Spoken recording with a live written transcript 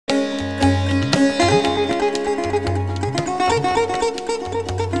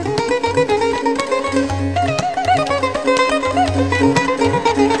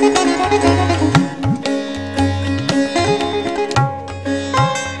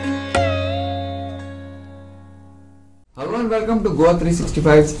and welcome to Goa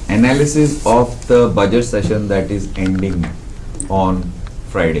 365's analysis of the budget session that is ending on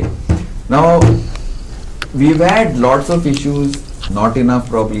Friday. Now, we've had lots of issues, not enough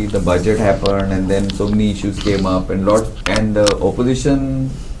probably. The budget happened and then so many issues came up and the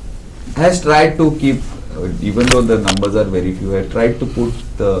opposition has tried to keep, even though the numbers are very few, have tried to put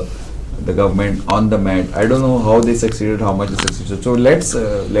the government on the mat. I don't know how they succeeded, how much they succeeded. So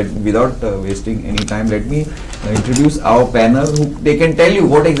without wasting any time, let me introduce our panel. They can tell you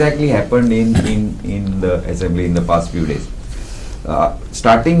what exactly happened in the assembly in the past few days.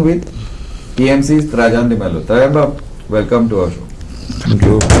 Starting with TMC's Trajan de Mello. Trajan, welcome to our show. Thank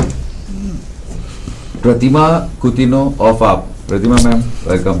you. Pratima Coutinho of AAP. Pratima ma'am,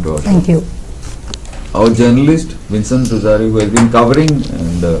 welcome to our show. Thank you. Our journalist Vincent Rosario, who has been covering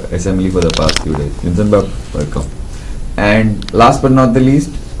the assembly for the past few days. Vincent, welcome. And last but not the least,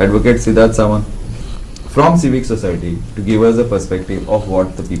 Advocate Siddharth Saman from Civic Society to give us a perspective of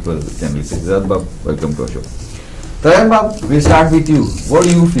what the people generally say. Siddharth, welcome to our show. Trajan, we'll start with you. What do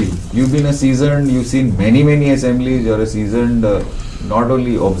you feel? You've been a seasoned, you've seen many assemblies, you're a seasoned not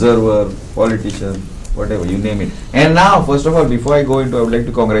only observer, politician, whatever, you name it. And now, first of all, before I go into, I would like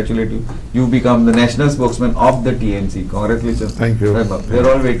to congratulate you. You've become the national spokesman of the TMC. Congratulations. Thank you.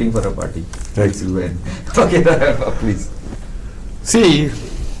 We're all waiting for a party. Thank you. Okay, please. See,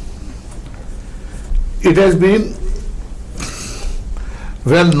 it has been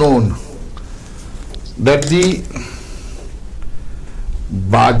well known that the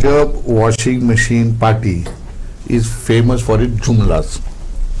Bajap washing machine party is famous for its jumlas.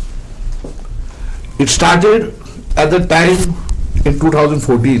 It started at the time in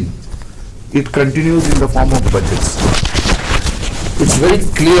 2014. It continues in the form of budgets. It's very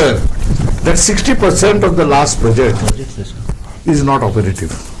clear that 60% of the last budget is not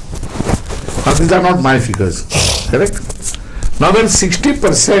operative. Now these are not my figures, correct? Now when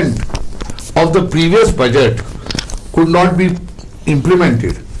 60% of the previous budget could not be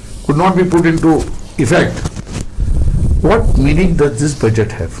implemented, could not be put into effect, what meaning does this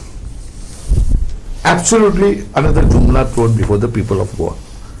budget have? Absolutely another jumla thrown before the people of Goa.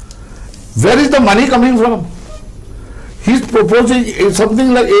 Where is the money coming from? He's proposing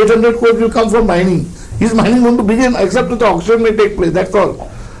something like 800 crores will come from mining. His mining going to begin except that the auction may take place, that's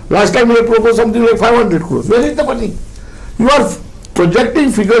all. Last time he had proposed something like 500 crores. Where is the money? You are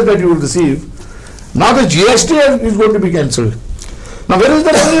projecting figures that you will receive. Now the GST is going to be cancelled. Now where is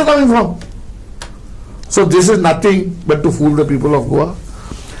the revenue coming from? So this is nothing but to fool the people of Goa.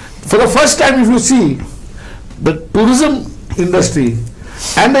 For the first time, if you see, the tourism industry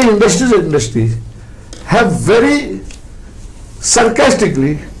and the industry have very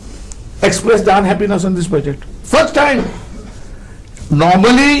sarcastically expressed their unhappiness on this budget. First time.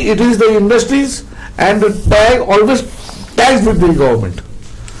 Normally, it is the industries and the tag always tags with the government.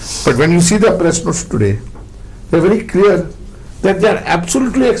 But when you see the press notes today, they are very clear that they are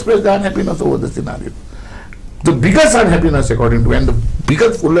absolutely expressed their unhappiness over the scenario. The biggest unhappiness, according to, and the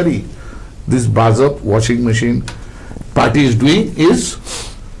biggest foolery this Bajap washing machine party is doing is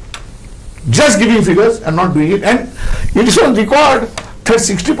just giving figures and not doing it. And it is on record that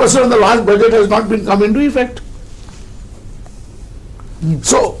 60% of the last budget has not been come into effect.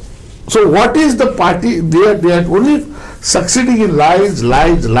 So what is the party? They are only succeeding in lies,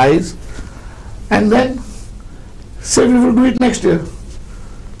 and then say we will do it next year.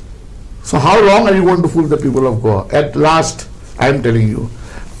 So how long are you going to fool the people of Goa? At last, I am telling you.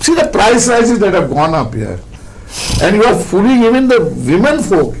 See the price rises that have gone up here. And you are fooling even the women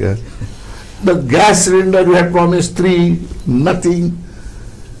folk here. The gas cylinder you had promised 3, nothing.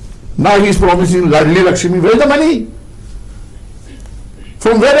 Now he is promising Ladli Lakshmi. Where is the money?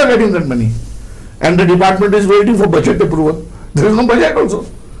 From where are you getting that money? And the department is waiting for budget approval. There is no budget also.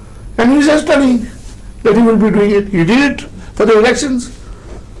 And he is just telling that he will be doing it. He did it for the elections.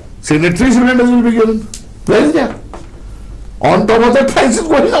 3 cylinders will be given. Where is that? On top of that, price is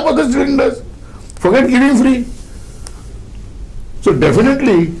going up of the cylinders. Forget giving free. So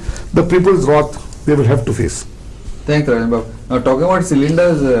definitely, the people's wrath they will have to face. Thanks, Rajan Babu. Now talking about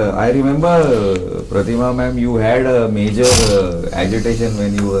cylinders, I remember Pratima ma'am, you had a major agitation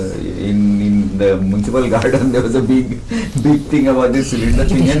when you were in the municipal garden. There was a big thing about this cylinder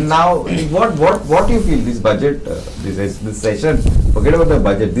thing. And now, what do you feel this budget, this session? Forget about the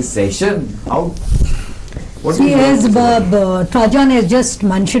budget. This session, how? What See, as Trajan has just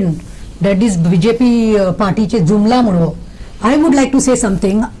mentioned, that is BJP party che jumla mudho. I would like to say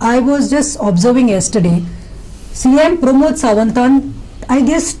something. I was just observing yesterday. CM Pramod Sawantan, I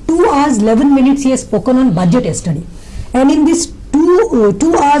guess 2 hours 11 minutes he has spoken on budget yesterday, and in this 2 2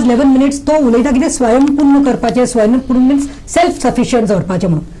 hours 11 minutes तो उलयता कितें स्वयंपूर्ण करपाचें, स्वयंपूर्ण means self sufficient जावपाचें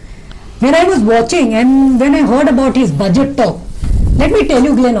म्हणून. When I was watching and when I heard about his budget talk, let me tell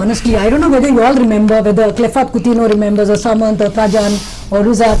you, Glenn, honestly, I don't know whether you all remember, whether Clifford Coutinho remembers, or Samant, or Trajan, or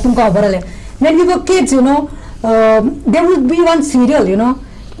Ruza, tumka khabar hai. When we were kids, there would be one serial,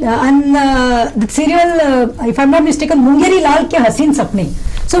 and the serial, if I'm not mistaken, Mungeri Lal ke Haseen Sapne.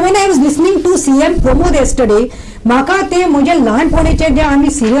 So when I was listening to CM Pramod yesterday, म्हाका ते म्हजे ल्हानपणीचे जे आमी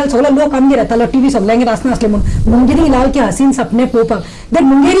serial सगळे लोक आमगेर येतालो TV सगळ्यांगेर आसना आसले म्हणून मुंगेरी लाल के हसीन सपने पळोवपाक. That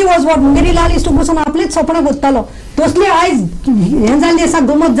Mungeri was what, Mungeri Lal is to बसून आपलेच सपनां कोत्तालो. तसली आयज हें जाल्ली आसा,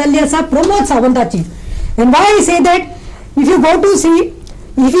 गमत जाल्ली आसा Pramod सावंताची. And Y I say that, if you go to C,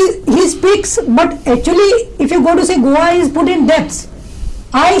 if he speaks, but actually if you go to say Goa is put in depths.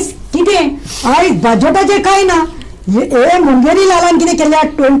 आयज कितें आयज बजेटाचें कांय ना. हे मुंगेरी लालान कितें केल्या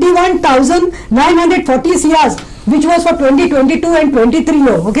 21,940 CRs which was for 2022 and 23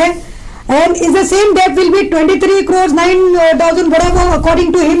 year, okay, and is the same debt will be 23 crores 9,000 whatever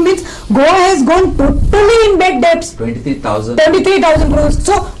according to him, means Goa has gone totally in bad debts. 23,000 crores.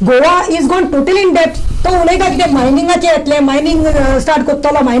 So Goa is gone totally in debt. तो उलयता कितें मायनिंगाचे येतले, mining start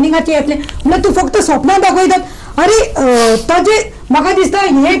करतलो, मायनिंगाचे येतले म्हणल्यार तूं फक्त स्वप्नां दाखयतात. अरे ताजे म्हाका दिसता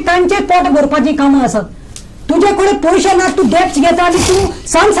हे तांचे पोट भरपाची कामां आसात. तुजे कडेन पयशे ना, तूं डेप्स घेता आनी तूं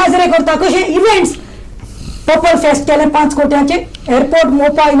सण साजरे करता. कशे इव्हेंट्स, पर्पल फेस्ट केले 5 कोट्याचे, एअरपोर्ट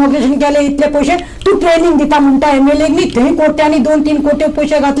मोपा इनॉग्रेशन केले इतले पयशे, तूं ट्रेनिंग दिता म्हणटा MLA थंय कोट्यांनी 2-3 कोटी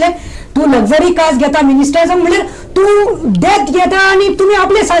पयशे घातले. तूं लक्झरी कार्स घेता मिनिस्टर्स, म्हणल्यार तूं डेथ घेता आनी तुमी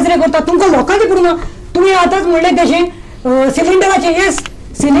आपले साजरे करता. तुमकां लोकांचे पडना. तुमी आतांच म्हणलें तशें सिलिंडराचे, येस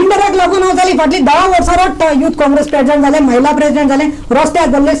सिलिंडराक लागून हांव जाली फाटली 10 वर्सां रडटा. युथ काँग्रेस प्रेसिडेंट जालें, महिला प्रेसिडेंट जालें, रस्त्यार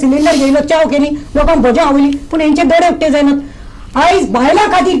जाल्ले सिलिंडर घेयलो, चाव केली, लोकांक भजा आवली, पूण हेंचे दर एकटे जायनात. आयज बायलां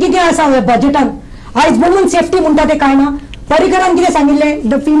खातीर कितें आसा बजेटान? आयज वुमन सेफ्टी म्हणटा ते कांय ना. पर्रीकरान कितें सांगिल्लें,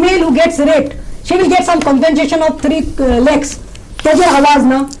 the female who gets raped she will get some compensation of 3 lakhs. तेजेर आवाज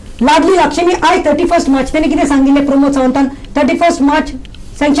ना. लाडली लक्ष्मी आयज 31 मार्च तेणी कितें सांगिल्लें प्रमोद सावंतान, 31 मार्च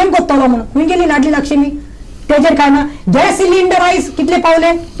सँक्शन करतलो म्हणून. खंय गेली लाडली लक्ष्मी? तेजेर कांय ना. गॅस सिलिंडर आयज कितले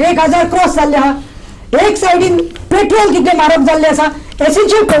पावले? 1,000 क्रॉस जाल्ले आहा. एक सायडीन पेट्रोल कितले म्हारग जाल्ले आसा.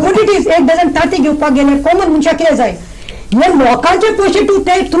 एसेन्शियल कमोडिटीज 1 डझन तांती घेवपाक गेले. कॉमन मनशाक कितें जाय? हे लोकांचे पयशे तूं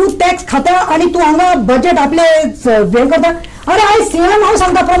थ्रू टॅक्स खाता आनी तूं हांगा बजेट आपले हे करता. अरे आयज सीएम हांव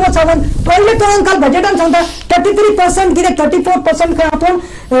सांगता प्रमोद सावंत, पयले तो काल बजेटान सांगता 33% कितें 34% आपूण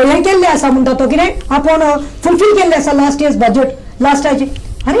हें केल्लें आसा म्हणटा तो, कितें आपूण फुलफील केल्लें आसा लास्ट इयर्स बजेट लास्टाची.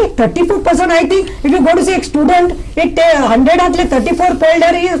 अरे 34% I think if you go to से एक स्टुडंट एक 100 34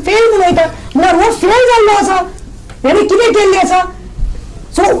 पडल्यार फेल म्हणून वयता. म्हळ्यार हो फेल जाल्लो आसा, हेणे कितें केल्लें आसा.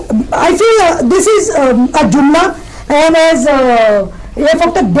 सो I feel this is a जुमला. एंड एज हे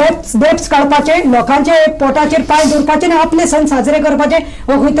फक्त डेप्स काडपाचे, लोकांचे पोटाचेर पांय दवरपाचे आनी आपले सण साजरे करपाचे,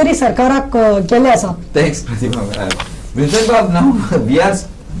 हो खंय तरी सरकाराक केले आसा. Thanks, Pratibha. Vincent Bob, now we are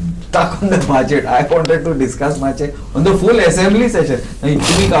stuck on the budget. I wanted to discuss budget on the full assembly session.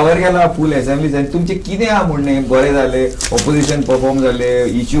 तुम्ही कव्हर केला फुल असेंब्ली सेशन. तुमचे कितें आहा म्हणणें? बरें जालें, ऑपोजिशन परफॉर्म जाले,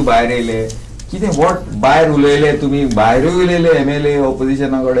 इश्यू भायर येयले, कितें वॉट भायर उलयले तुमी, भायरूय उलयले MLA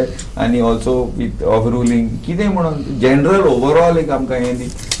ऑपोजिशना कडेन आनी ऑल्सो विथ ऑफ रुलींग, कितें म्हणून जनरल ओवरऑल एक आमकां हें दी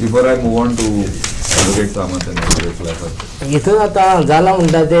before I move on to advocate सामंत. हितून आतां जाला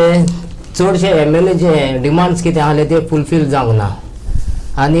म्हणटा ते चडशे MLA जे डिमांड्स कितें आहले ते फुलफील जावंक ना.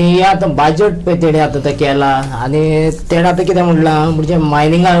 आनी हे आतां बजेट पळय तेणे आतां ते केला आनी तेणे आतां कितें म्हणलां म्हणजे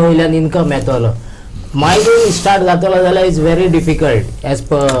मायनिंगा वयल्यान इनकम येतलो. मायनिंग स्टार्ट जातलो जाल्यार is very difficult as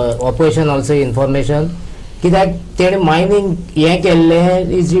per opposition also information. कित्याक तेणे मायनिंग हें केल्लें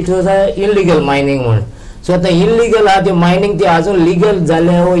it was a illegal mining म्हणून. सो आतां इलिगल आहा ते मायनिंग ते आजून लिगल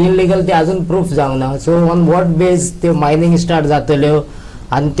जाले वो इलिगल ते आजून प्रूफ जावंक ना. सो ऑन वॉट बेज ते मायनिंग स्टार्ट जातल्यो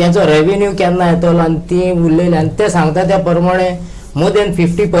आनी तेचो रेवेन्यू केन्ना येतलो आनी ती उरलेली आनी ते सांगता त्या प्रमाणे मोर दॅन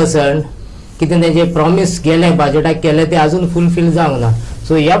 50% कितें तेजे प्रॉमीस केले बजेटाक केले ते आजून फुलफील जावंक ना.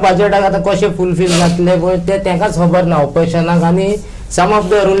 सो ह्या बजेटाक आतां कशें फुलफील जातले पळय ते तेंकाच खबर ना ऑपोजिशनाक आनी सम ऑफ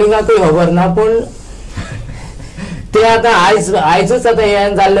द रुलिंगाकूय खबर ना. पूण ते आतां आयजूच आतां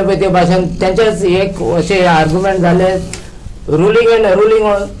हें जाल्लें पळय ते भाशेन तेंचेच एक अशें आर्ग्युमेंट जाले रुलींग एंड रुलींग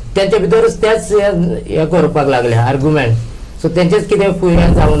तेंचे भितरूच तेच हें करपाक लागले आर्ग्युमेंट. सो तेंचेच कितें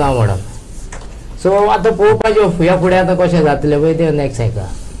हें जावंक ना म्हणून. सो आतां पळोवपाचें ह्या फुडें आतां कशें जातलें पळय ते नॅक्स्ट हाका.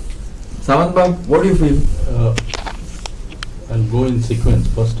 Samant Bab, what do you feel? I'll go in sequence.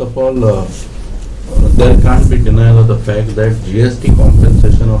 First of all, there can't be denial of the fact that GST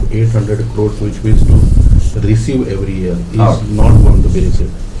compensation of 800 crores which we used to receive every year is not going to be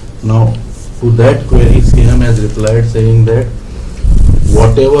received. Now, to that query, CM has replied saying that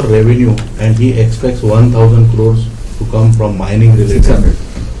whatever revenue, and he expects 1,000 crores to come from mining related. 600.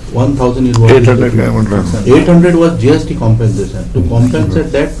 1,000 is what 800 guy won't run. 800 was GST compensation. To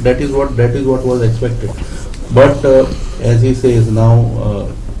compensate that is what was expected. But as he says now,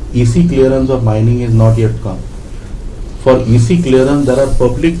 EC clearance of mining is not yet come. For EC clearance, there are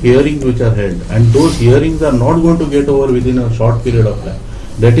public hearings which are held, and those hearings are not going to get over within a short period of time.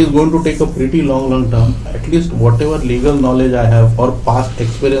 That is going to take a pretty long term. At least whatever legal knowledge I have or past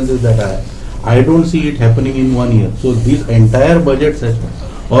experiences that I have, I don't see it happening in 1 year. So this entire budget session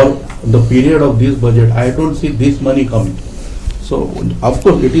or the period of this budget, I don't see this money coming. So of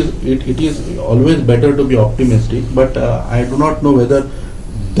course it is always better to be optimistic, but I do not know whether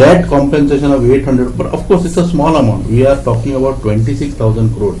that compensation of 800, but of course it's a small amount. We are talking about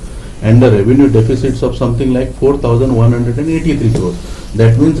 26,000 crore and the revenue deficits of something like 4,183 crore.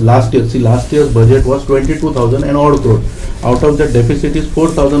 That means last year's budget was 22,000 and odd crore. Out of that deficit is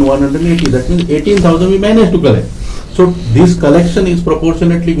 4,180. That means 18,000 we managed to collect. So this collection is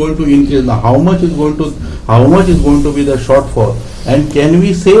proportionately going to increase. Now how much is going to be the shortfall, and can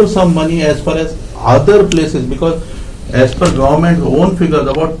we save some money as far as other places, because as per government's own figures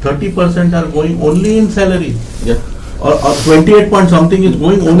about 30% are going only in salary. Yeah. Or 28 point something is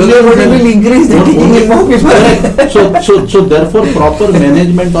going only Because in what salary. will increase the taking in more people. Correct. So therefore proper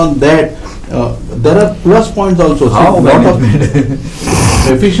management on that. There are plus points also. How management?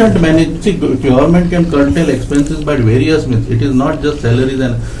 Efficient management. See, government can curtail expenses by various means. It is not just salaries,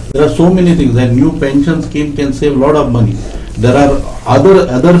 and there are so many things. A new pension scheme can save a lot of money. There are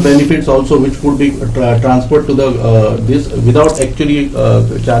other benefits also which could be transferred to the this without actually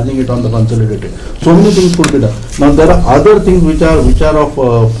charging it on the consolidated. So many things could be done. Now there are other things which are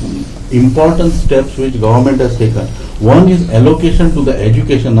of important steps which government has taken. One is allocation to the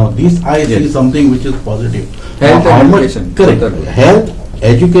education. Now this I see Yes. something which is positive. Health Now, how and much- education. Correct. Totally. Health,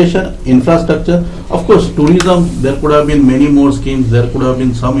 education, infrastructure. Of course, tourism, there could have been many more schemes. There could have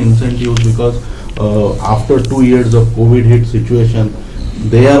been some incentives because after 2 years of COVID hit situation,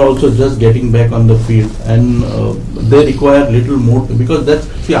 they are also just getting back on the field, and they require little more, because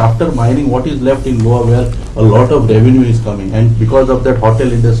after mining, what is left in Goa where a lot of revenue is coming, and because of that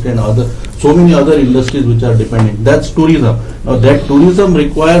hotel industry and so many other industries which are depending, that's tourism. Now that tourism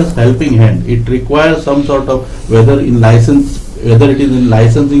requires helping hand. It requires some sort of, whether it is in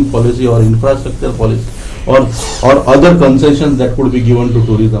licensing policy or infrastructure policy or other concessions that could be given to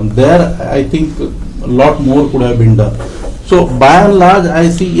tourism. There I think a lot more could have been done. So by and large, I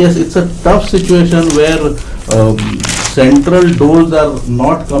see, yes, it's a tough situation where central doors are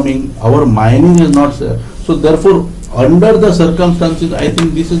not coming, our mining is not there. So therefore, under the circumstances, I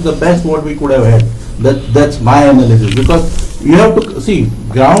think this is the best what we could have had. That's my analysis, because you have to see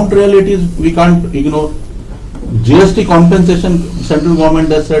ground realities. We can't ignore. GST compensation, central government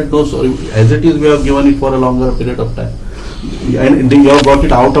has said no, sorry, as it is we have given it for a longer period of time, and you have got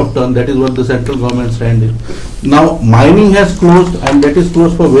it out of turn. That is what the central government stand is. Now mining has closed, and that is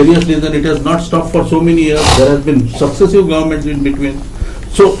closed for various reasons. It has not stopped for so many years. There has been successive governments in between.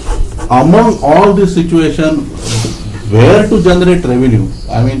 So among all this situation, where to generate revenue?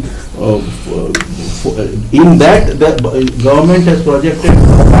 I mean, in that the government has projected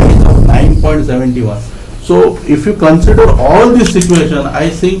a price of 9.71. So if you consider all this situation, I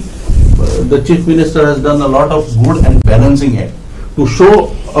think the Chief Minister has done a lot of good and balancing act to show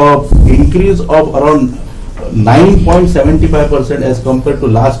an increase of around 9.75% as compared to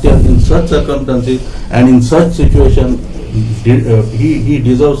last year in such circumstances and in such situation. He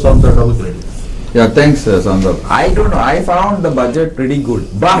deserves some sort of a credit. Yeah, thanks, Sandhar. I don't know. I found the budget pretty good,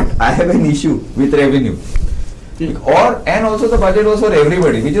 but I have an issue with revenue. And also the budget was for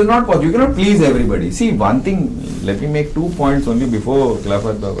everybody, which is not possible. You cannot please everybody. See, one thing, let me make 2 points only before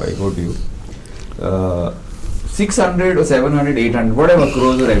Khilafat Baba, I go to you. 600 or 700, 800, whatever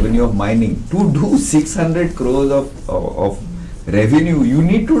crores of revenue of mining. To do 600 crores of revenue, you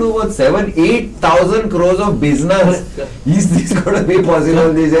need to do what, 8,000 crores of business. Is this going to be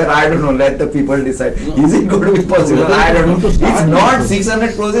possible this year? I don't know. Let the people decide. Is it going to be possible? I don't know. It's not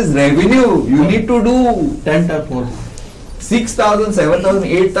 600 crores is revenue. You need to do 10 times more. 6,000, 7,000,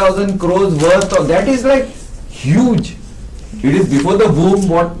 8,000 crores worth of, that is like huge. It is before the boom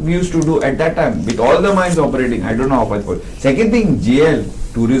what we used to do at that time with all the mines operating. I don't know how possible. Second thing,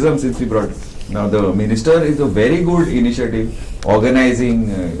 GL, tourism, since we brought. Now the minister is a very good initiative,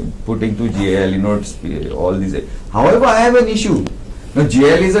 organizing, putting to GL, all these. However, I have an issue. Now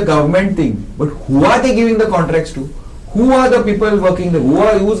GL is a government thing, but who are they giving the contracts to? Who are the people working there?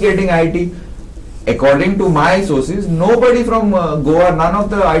 Who's getting IT? According to my sources, nobody from Goa, none of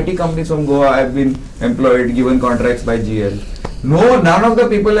the IT companies from Goa have been employed, given contracts by GL. No, none of the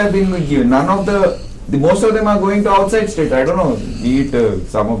people have been given, none of the most of them are going to outside states. I don't know, be it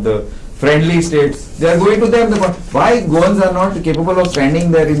some of the friendly states. They are going to them. Why Goans are not capable of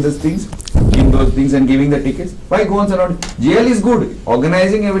standing there in those things and giving the tickets? Why Goans are not? GL is good,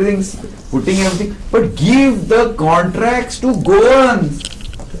 organizing everything, putting everything, but give the contracts to Goans.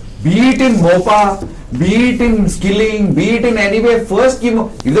 Be it in MOPA, be it in skilling, be it in any way. First, if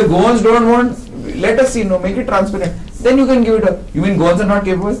the Goans don't want, let us see, make it transparent. Then you can give it up. You mean Goans are not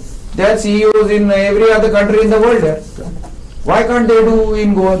capable? They are CEOs in every other country in the world. Why can't they do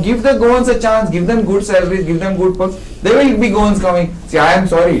in Goa? Give the Goans a chance, give them good salaries, give them good perks. There will be Goans coming. See, I am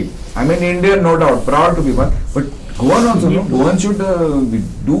sorry. I'm an Indian, no doubt, proud to be one. But Goan also, no? Goan should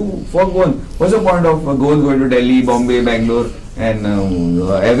do for Goan. What's the point of Goan going to Delhi, Bombay, Bangalore, and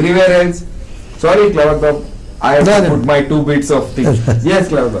everywhere else? Sorry, Cloud, I have to put my 2 bits of things. Yes,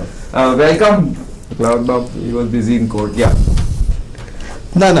 Cloud. Welcome, Cloud. He was busy in court. Yeah.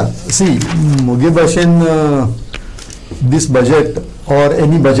 No. See, Muge Bashan, this budget or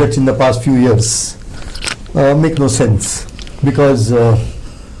any budget in the past few years make no sense, because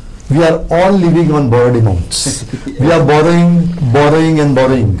we are all living on borrowed amounts. We are borrowing and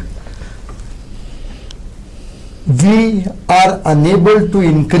borrowing. We are unable to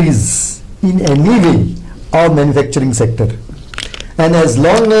increase in any way our manufacturing sector, and as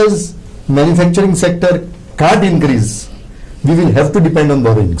long as manufacturing sector can't increase, we will have to depend on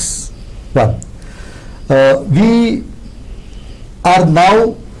borrowings. One, we are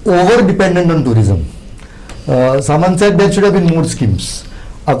now over dependent on tourism. Someone said there should have been more schemes.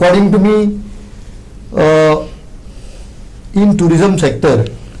 According to me, in tourism sector,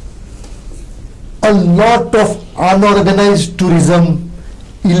 a lot of unorganized tourism,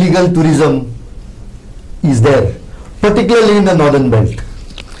 illegal tourism is there, particularly in the northern belt.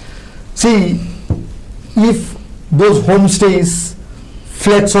 See, if those homestays,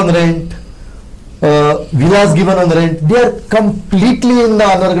 flats on rent, villas given on rent, they are completely in the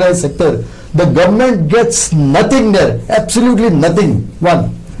unorganized sector. The government gets nothing there, absolutely nothing.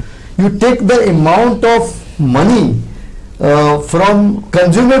 One, you take the amount of money from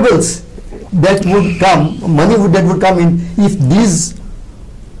consumables that would come, that would come in if these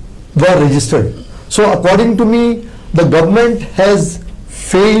were registered. So according to me, the government has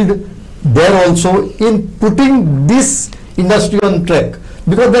failed there also in putting this industry on track,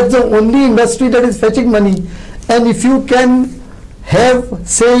 because that's the only industry that is fetching money. And if you can have,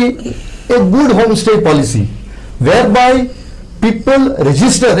 say, a good homestay policy whereby people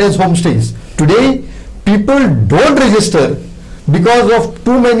register as homestays. Today, people don't register because of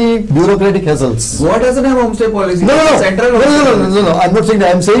too many bureaucratic hassles. Goa doesn't have homestay policy. No. Central I'm not saying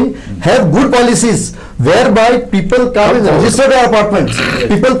that. I'm saying have good policies whereby people come and register their apartments.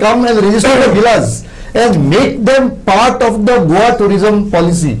 People come and register their villas and make them part of the Goa tourism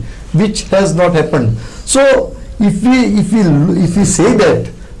policy, which has not happened. So if we say that,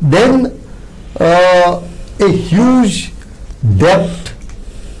 then a huge debt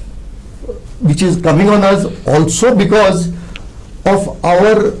which is coming on us also because of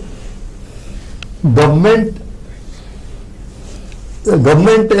our government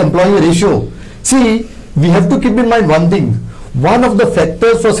employee ratio. See, we have to keep in mind one thing. One of the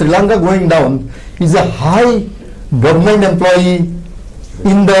factors for Sri Lanka going down is a high government employee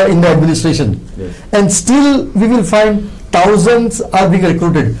in the administration. Yes. And still we will find thousands are being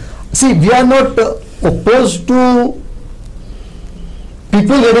recruited. See, we are not opposed to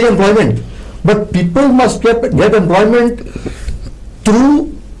people getting employment, but people must get employment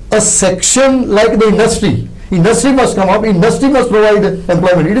through a section like the industry. Industry must come up, industry must provide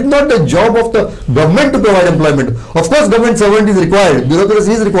employment. It is not the job of the government to provide employment. Of course, government servant is required,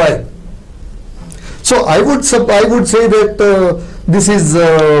 bureaucracy is required. So I would say that this is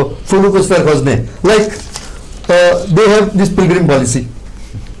Fulupus Fairhosne. Like they have this pilgrim policy.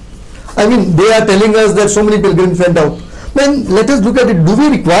 I mean, they are telling us that so many pilgrims went out. Then let us look at it. Do we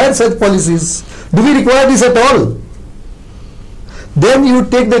require such policies? Do we require this at all? Then you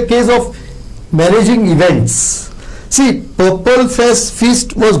take the case of managing events. See, Purple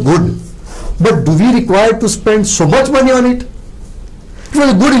Feast was good, but do we require to spend so much money on it? It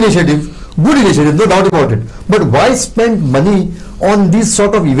was a good initiative, no doubt about it. But why spend money on these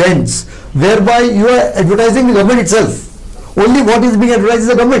sort of events whereby you are advertising the government itself? Only what is being advertised is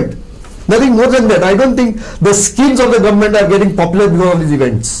the government. Nothing more than that. I don't think the schemes of the government are getting popular because of these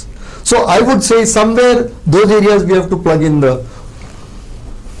events. So I would say somewhere those areas we have to plug in the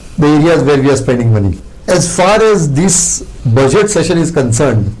areas where we are spending money. As far as this budget session is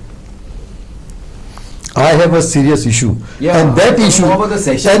concerned, I have a serious issue. Yeah, and that issue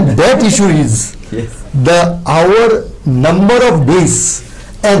is is yes. our number of days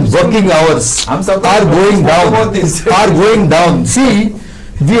and working hours I'm are surprised going about down. this. Are going down. See,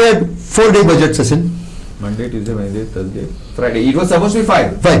 we had 4-day budget session. Monday, Tuesday, Wednesday, Thursday, Friday. It was supposed to be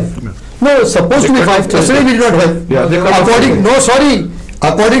 5. 5. No, supposed to be 5. Yesterday we did not have. Yeah, they cut According, no, sorry.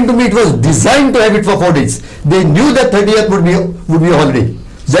 According to me, it was designed to have it for 4 days. They knew that 30th would be a holiday.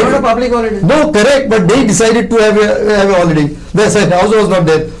 It's not a public holiday. No, correct, but they decided to have a holiday. The house was not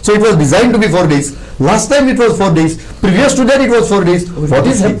there, so it was designed to be 4 days. Last time it was 4 days. Previous to that it was 4 days. What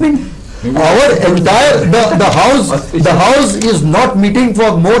is happening? Our entire the house is not meeting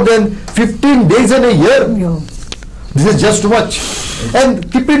for more than 15 days in a year. Yeah. This is just too much.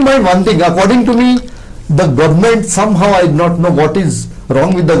 And keep in mind one thing. According to me, the government somehow, I do not know what is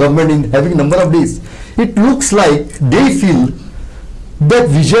wrong with the government in having number of days. It looks like they feel that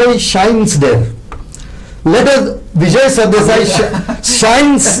Vijay shines there. Let us Vijay Sardesai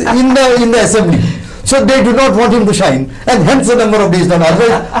shines in the assembly. So they do not want him to shine, and hence the number of days done.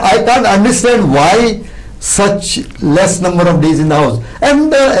 Otherwise, I can't understand why such less number of days in the house.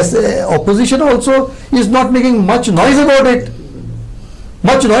 And opposition also is not making much noise about it.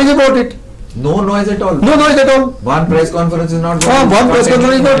 Much noise about it. No noise at all. No noise at all. One press conference is not. One press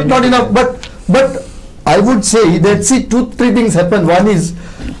conference is not enough. But I would say that, see, 2-3 things happen. One is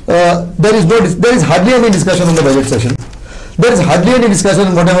there is hardly any discussion on the budget session. There is hardly any discussion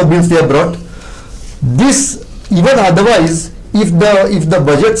on whatever bills they have brought. This, even otherwise, if the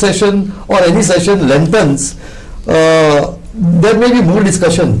budget session or any session lengthens, there may be more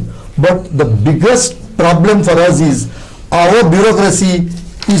discussion. But the biggest problem for us is our bureaucracy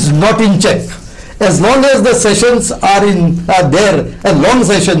is not in check. As long as the sessions are there and long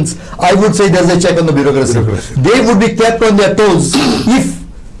sessions, I would say there is a check on the bureaucracy. They would be kept on their toes if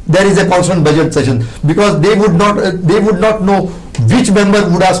there is a constant budget session, because they would not know which member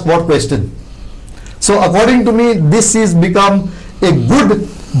would ask what question. So according to me, this is become a good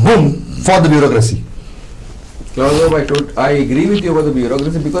boom for the bureaucracy. I agree with you about the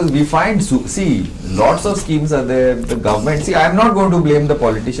bureaucracy, because we find, see, lots of schemes are there. The government, see, I am not going to blame the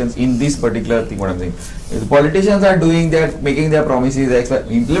politicians in this particular thing. What I'm saying, the politicians are doing their, making their promises.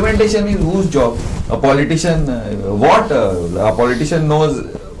 Implementation is whose job? A politician, a politician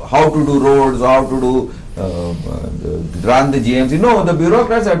knows how to do roads, how to do run the GMC. No, the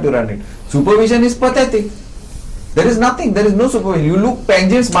bureaucrats have to run it. Supervision is pathetic. There is nothing. There is no supervision. You look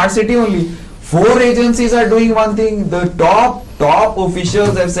Panjim Smart City only. 4 agencies are doing one thing. The top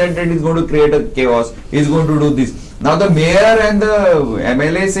officials have said that it's going to create a chaos. It's going to do this. Now the mayor and the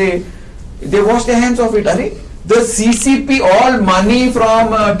MLA say they wash their hands of it. The CCP, all money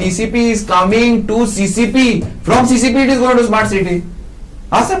from TCP is coming to CCP. From CCP it is going to Smart City.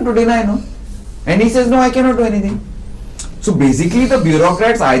 Ask them to deny, no? And he says, no, I cannot do anything. So basically the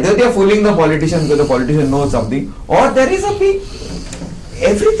bureaucrats, either they are fooling the politician because the politician knows something, or there is a big,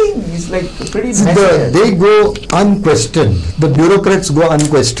 everything is like pretty messy. They go unquestioned. The bureaucrats go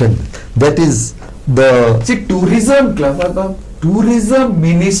unquestioned. That is the... See, tourism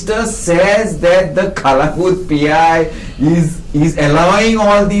minister says that the Khalapur PI is allowing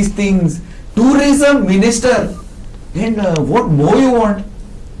all these things. Tourism minister. And what more you want?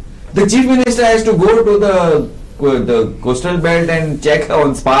 The chief minister has to go to the coastal belt and check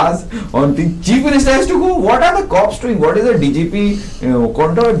on spas. Chief minister has to go. What are the cops doing? What is the DGP,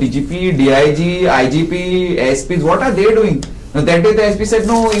 DGP, DIG, IGP, SPs? What are they doing? Now that day the SP said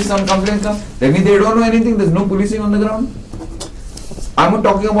no. If some complaints come, that means they don't know anything. There's no policing on the ground. I'm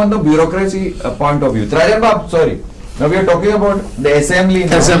talking about the bureaucracy point of view. Trajan Bab, sorry. Now we are talking about the assembly.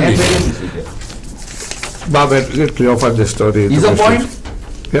 Bab, let clarify the story. Is a point?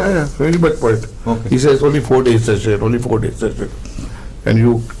 Yeah, very bad point. Okay. He says only 4 days session, only 4 days session. And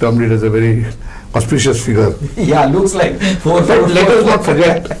you termed it as a very auspicious figure. Yeah, looks like 4. But let us not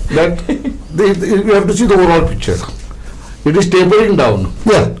forget that you have to see the overall picture. It is tapering down.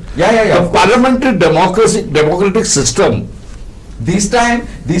 Yeah. The parliamentary democratic system. This time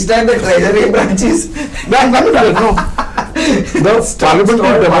the treasury branch is No. The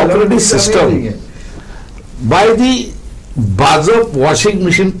parliamentary democratic system by the Bajap washing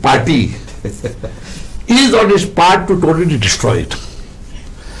machine party is on its part to totally destroy it.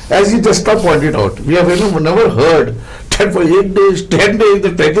 As you just pointed out, we have never heard that for 8 days, 10 days,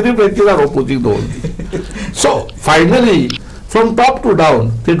 the treasury branches are opposing the whole thing. So finally, from top to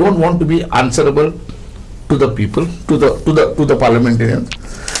down, they don't want to be answerable to the people, to the parliamentarians.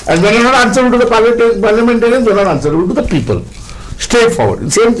 And when they are not answerable to the parliamentarians, they are not answerable to the people.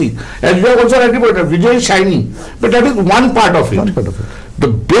 Straightforward, same thing. And you have also rightly pointed out, Vijay is shining, but that is one part of it. The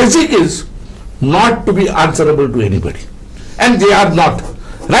basic is not to be answerable to anybody. And they are not,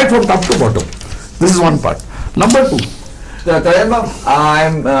 right from top to bottom. This is one part. Number 2, Tajanbab,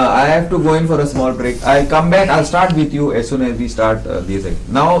 I have to go in for a small break. I'll come back. I'll start with you as soon as we start this.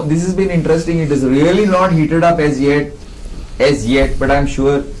 Now, this has been interesting. It is really not heated up as yet, but I'm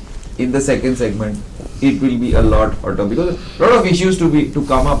sure in the second segment it will be a lot hotter because a lot of issues to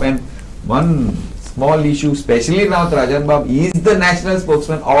come up, and one small issue, especially now Trajanbab is the national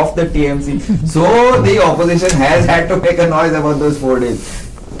spokesman of the TMC, so the opposition has had to make a noise about those 4 days.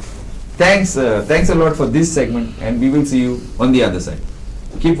 Thanks a lot for this segment, and we will see you on the other side.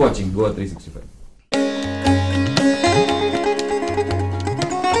 Keep watching Goa 365.